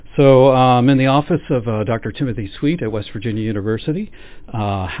So I'm in the office of Dr. Timothy Sweet at West Virginia University.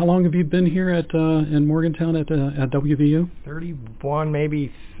 How long have you been here in Morgantown at WVU? 31,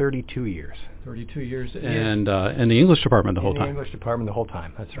 maybe 32 years. 32 years, and in the English department the whole time? In the English department the whole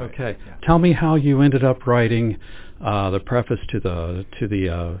time, that's right. Okay. Yeah. Tell me how you ended up writing the preface to the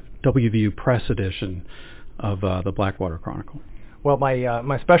WVU Press edition of the Blackwater Chronicle. Well,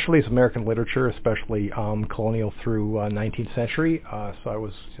 my specialty is American literature, especially colonial through 19th century, so I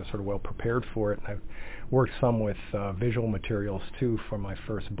was just sort of well prepared for it. And I've worked some with visual materials, too, for my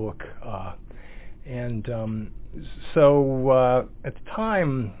first book. So at the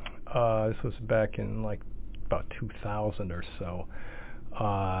time, this was back in like about 2000 or so,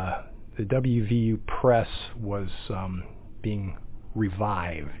 the WVU Press was being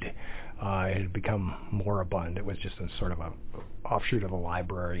revived. It had become moribund. It was just a sort of a offshoot of the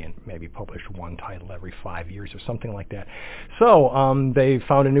library and maybe published one title every 5 years or something like that. So they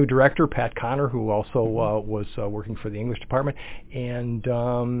found a new director, Pat Connor, who also was working for the English department, and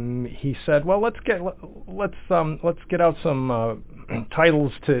he said, "Well, let's get out some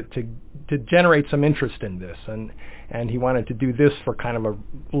titles to generate some interest in this." And he wanted to do this for kind of a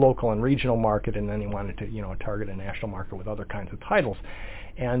local and regional market, and then he wanted to target a national market with other kinds of titles.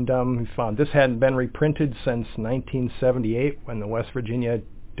 And we found this hadn't been reprinted since 1978, when the West Virginia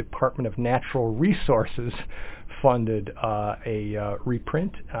Department of Natural Resources funded a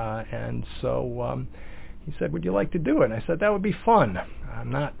reprint. And so he said, "Would you like to do it?" And I said, "That would be fun. I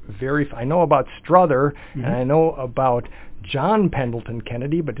know about Strother, and I know about John Pendleton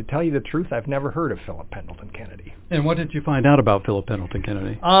Kennedy, but to tell you the truth, I've never heard of Philip Pendleton Kennedy." And what did you find out about Philip Pendleton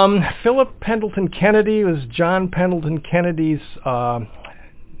Kennedy? Philip Pendleton Kennedy was John Pendleton Kennedy's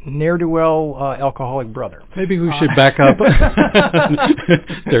ne'er-do-well alcoholic brother. Maybe we should back up.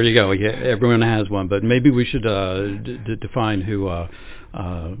 There you go. Yeah, everyone has one, but maybe we should define who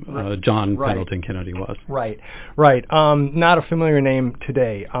John Pendleton Kennedy was. Right. Not a familiar name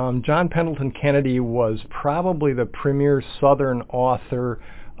today. John Pendleton Kennedy was probably the premier Southern author,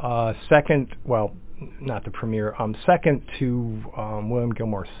 second to William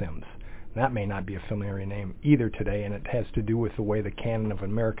Gilmore Simms. That may not be a familiar name either today, and it has to do with the way the canon of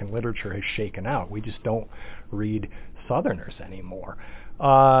American literature has shaken out. We just don't read Southerners anymore.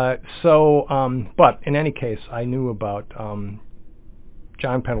 But in any case, I knew about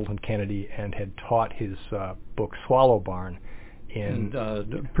John Pendleton Kennedy and had taught his book Swallow Barn.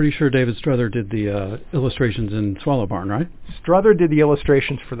 Pretty sure David Strother did the illustrations in Swallow Barn, right? Strother did the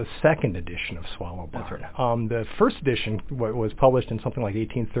illustrations for the second edition of Swallow Barn. That's right. The first edition was published in something like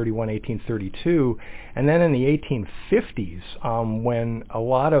 1831, 1832, and then in the 1850s, when a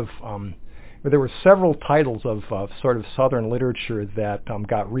lot of there were several titles of sort of Southern literature that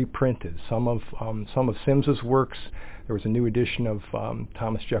got reprinted. Some of Simms's works. There was a new edition of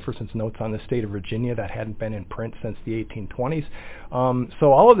Thomas Jefferson's Notes on the State of Virginia that hadn't been in print since the 1820s.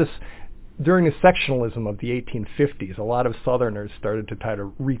 So all of this, during the sectionalism of the 1850s, a lot of Southerners started to try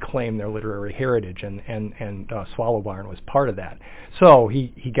to reclaim their literary heritage, and Swallow Barn was part of that. So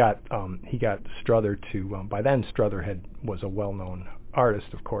he got Strother to. By then, Strother was a well-known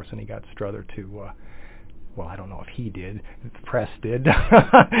artist, of course, and he got Strother to. Well, I don't know if he did. The press did.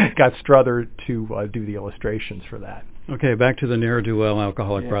 Got Strother to do the illustrations for that. Okay, back to the ne'er-do-well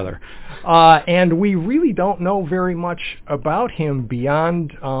alcoholic brother. And we really don't know very much about him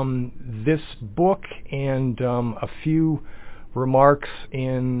beyond this book and a few remarks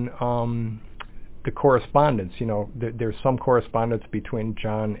in the correspondence. There's some correspondence between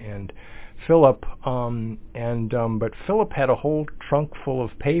John and Philip, but Philip had a whole trunk full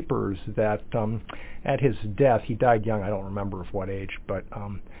of papers that at his death, he died young, I don't remember of what age, but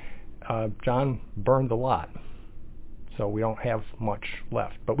John burned the lot. So we don't have much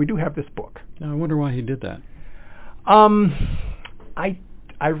left. But we do have this book. Now, I wonder why he did that. I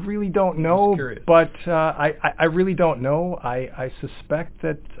really don't know, but I really don't know. I suspect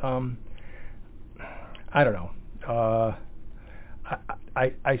that, I don't know.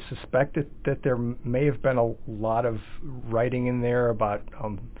 I suspect that there may have been a lot of writing in there about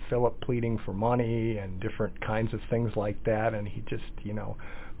Philip pleading for money and different kinds of things like that, and he just,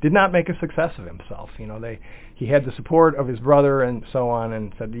 did not make a success of himself. He had the support of his brother and so on,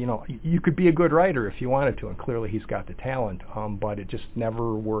 and said, you could be a good writer if you wanted to, and clearly he's got the talent, but it just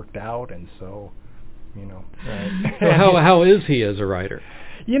never worked out, and so, Right. So how is he as a writer?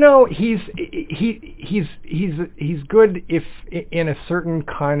 He's good if in a certain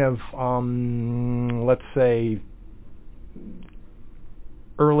kind of let's say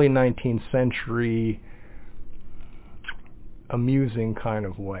early 19th century amusing kind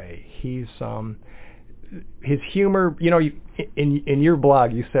of way. He's his humor. In your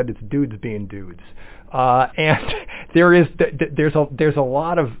blog, you said it's dudes being dudes, and there's a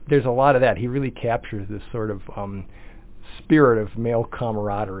lot of that. He really captures this sort of spirit of male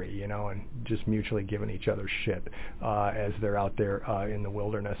camaraderie, and just mutually giving each other shit as they're out there in the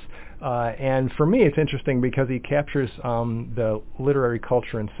wilderness. And for me, it's interesting because he captures the literary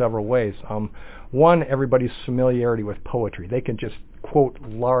culture in several ways. One, everybody's familiarity with poetry. They can just quote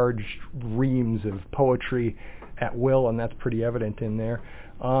large reams of poetry at will, and that's pretty evident in there.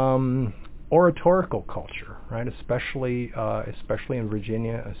 Oratorical culture, right? Especially in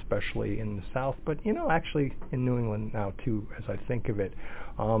Virginia, especially in the South, but actually in New England now too, as I think of it.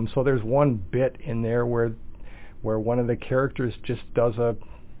 So there's one bit in there where one of the characters just does a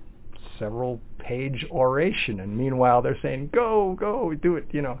several-page oration, and meanwhile they're saying, "Go, go, do it,"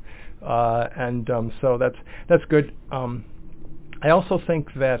 and so that's good. I also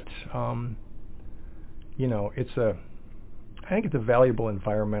think that I think it's a valuable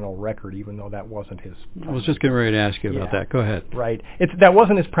environmental record, even though that wasn't his. I was just getting ready to ask you about that. Go ahead. Right. That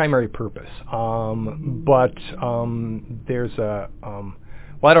wasn't his primary purpose. But there's a. Well,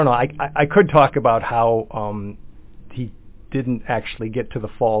 I don't know. I could talk about how he didn't actually get to the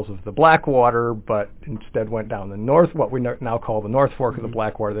falls of the Blackwater, but instead went down the what we now call the North Fork of the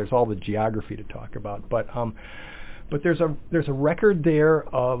Blackwater. There's all the geography to talk about, but there's a record there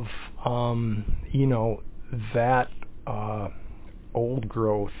of that. Old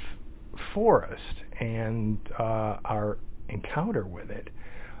growth forest and our encounter with it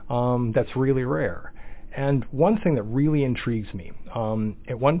that's really rare. And one thing that really intrigues me,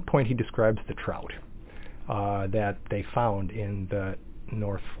 at one point he describes the trout that they found in the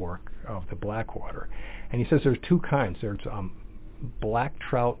North Fork of the Blackwater, and he says there's two kinds. There's black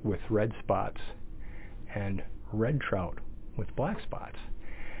trout with red spots and red trout with black spots.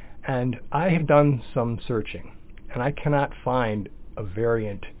 And I have done some searching, and I cannot find a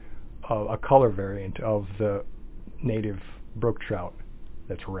color variant of the native brook trout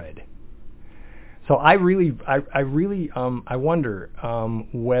that's red. So I wonder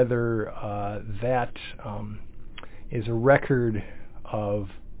whether that is a record of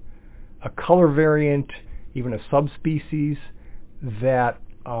a color variant, even a subspecies that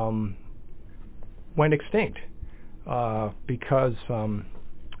went extinct because.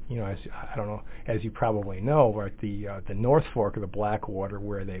 I don't know, as you probably know, at the North Fork of the Blackwater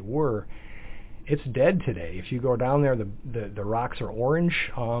where they were, it's dead today. If you go down there, the rocks are orange.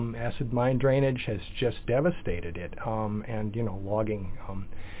 Acid mine drainage has just devastated it, and logging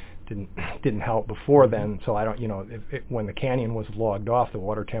didn't help before then. So I don't, when the canyon was logged off, the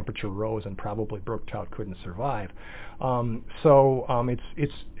water temperature rose, and probably brook trout couldn't survive.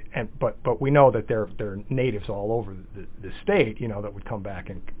 But we know that there are natives all over the state, that would come back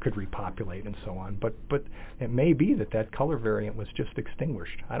and could repopulate and so on. But it may be that color variant was just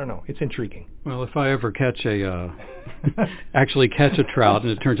extinguished. I don't know. It's intriguing. Well, if I ever actually catch a trout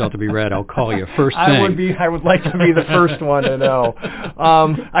and it turns out to be red, I'll call you first thing. I would like to be the first one to know.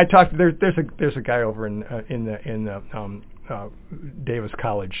 I talked. There's a guy over in the Davis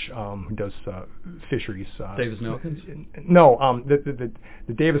College who does fisheries. Davis Milkins? No, the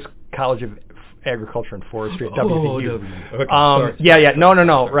Davis College of Agriculture and Forestry at WVU. Okay, sorry.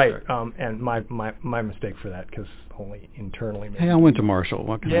 No, right. And my mistake for that, because only internally. Maybe. Hey, I went to Marshall.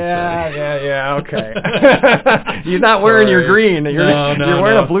 What can I say? Yeah, okay. You're not wearing your green. You're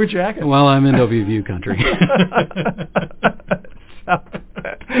wearing a blue jacket. Well, I'm in WVU country.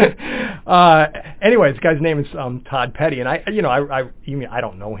 Anyway, this guy's name is Todd Petty, and I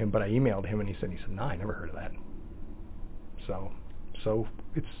don't know him, but I emailed him, and he said, "No, I never heard of that." So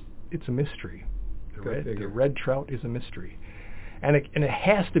it's a mystery. The red trout is a mystery, and it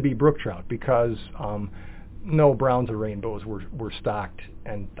has to be brook trout because no browns or rainbows were stocked,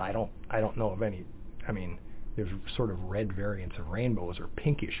 and I don't know of any. I mean, there's sort of red variants of rainbows or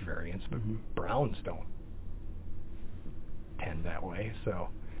pinkish variants, but browns don't tend that way. So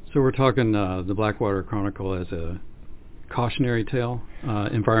we're talking the Blackwater Chronicle as a cautionary tale,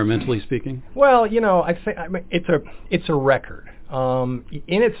 environmentally speaking. Well, I think it's a record. In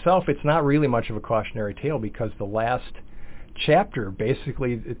itself, it's not really much of a cautionary tale because the last chapter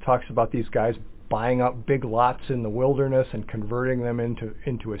basically it talks about these guys buying up big lots in the wilderness and converting them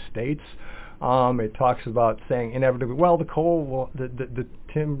into estates. It talks about saying inevitably, well, the coal will, the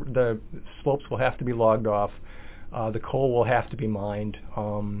slopes will have to be logged off. The coal will have to be mined,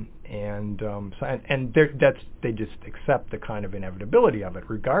 they just accept the kind of inevitability of it,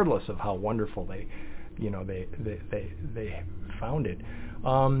 regardless of how wonderful they found it.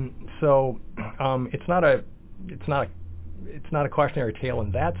 It's not a cautionary tale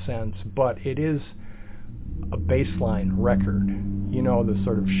in that sense, but it is a baseline record. You know, the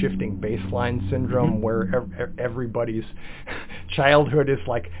sort of shifting baseline syndrome where everybody's childhood is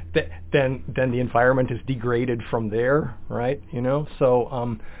like, then the environment is degraded from there, right? You know,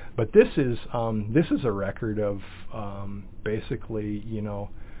 so but this is a record of basically, you know,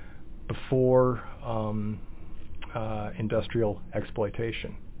 before industrial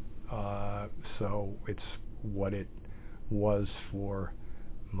exploitation. So it's what it was for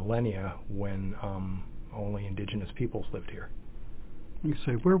millennia when only indigenous peoples lived here.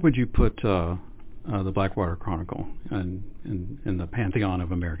 So where would you put the Blackwater Chronicle in the pantheon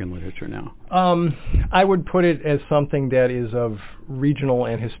of American literature now? I would put it as something that is of regional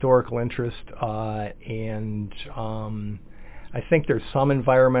and historical interest, and I think there's some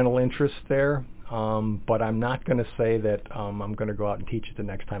environmental interest there, but I'm not going to say that I'm going to go out and teach it the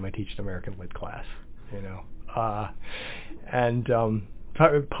next time I teach an American Lit class, you know. And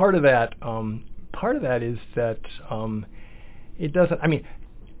part of that is that it doesn't. I mean,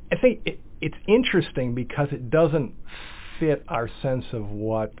 I think it's interesting because it doesn't fit our sense of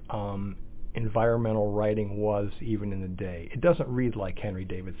what environmental writing was even in the day. It doesn't read like Henry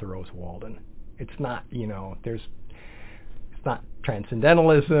David Thoreau's Walden. It's not, you know, it's not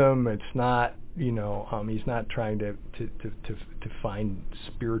transcendentalism. It's not, you know, he's not trying to find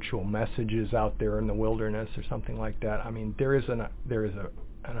spiritual messages out there in the wilderness or something like that. I mean, there is an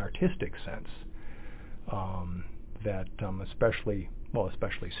artistic sense that especially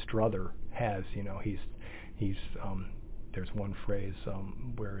Struther has. You know, he's there's one phrase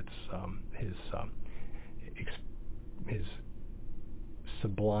where it's his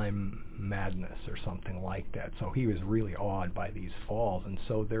sublime madness or something like that. So he was really awed by these falls, and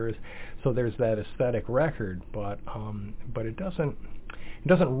so there's that aesthetic record, but it doesn't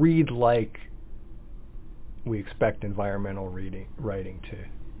read like we expect environmental writing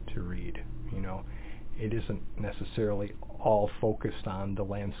to read. You know, it isn't necessarily all focused on the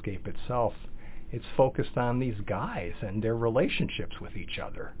landscape itself. It's focused on these guys and their relationships with each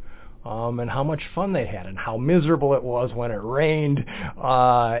other, and how much fun they had, and how miserable it was when it rained,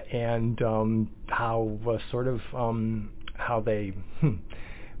 and how how they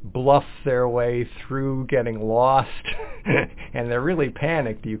bluff their way through getting lost, and they're really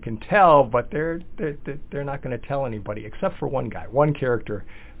panicked. You can tell, but they're not going to tell anybody except for one guy. One character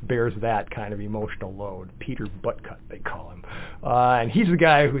bears that kind of emotional load. Peter Buttcut, they call him, and he's the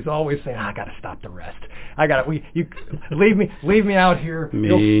guy who's always saying, "I got to stop the rest. You leave me out here.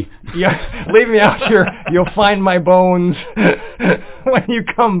 Me. Leave me out here. You'll find my bones when you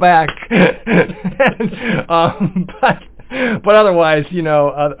come back." But otherwise, you know,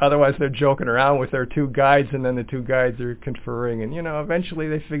 otherwise they're joking around with their two guides, and then the two guides are conferring, and you know, eventually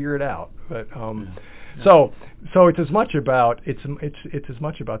they figure it out. But so it's as much about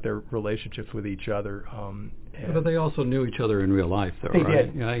their relationships with each other. But they also knew each other in real life, though, they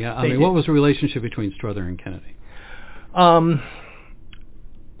right? Did. Yeah. I mean, what was the relationship between Struther and Kennedy?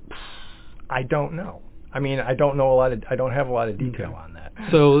 I don't know. I mean, I don't have a lot of detail on that.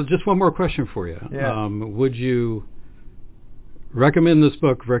 So, just one more question for you. Yeah. Would you recommend this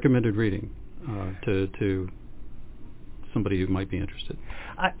book, recommended reading, to somebody who might be interested?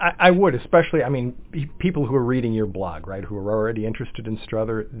 I would, especially, I mean, people who are reading your blog, right, who are already interested in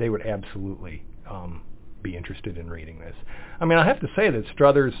Struther, they would absolutely be interested in reading this. I mean, I have to say that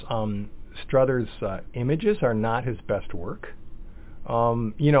Struther's images are not his best work.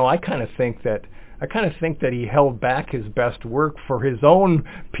 You know, I kind of think that he held back his best work for his own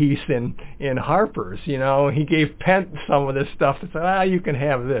piece in Harper's. You know, he gave Pent some of this stuff and said, you can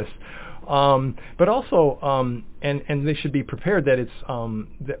have this. But also, and they should be prepared that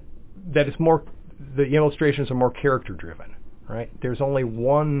that it's more, the illustrations are more character driven, right? There's only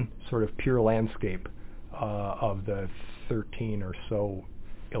one sort of pure landscape of the 13 or so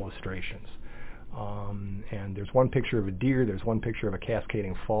illustrations. And there's one picture of a deer, there's one picture of a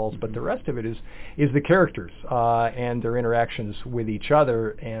cascading falls, but the rest of it is the characters and their interactions with each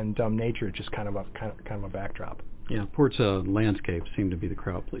other, and nature is just kind of a backdrop. Yeah, Port's landscape seemed to be the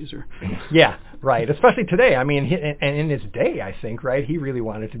crowd pleaser. Yeah, right. Especially today. I mean, and in his day, I think, right, he really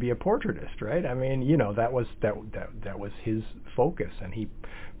wanted to be a portraitist, right? I mean, you know, that was his focus, and he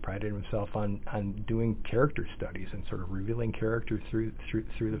prided himself on doing character studies and sort of revealing character through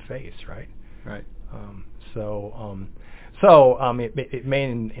the face, right? Right. It may,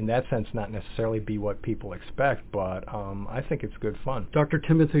 in that sense, not necessarily be what people expect, but I think it's good fun. Dr.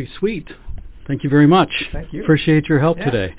 Timothy Sweet, thank you very much. Thank you. Appreciate your help today.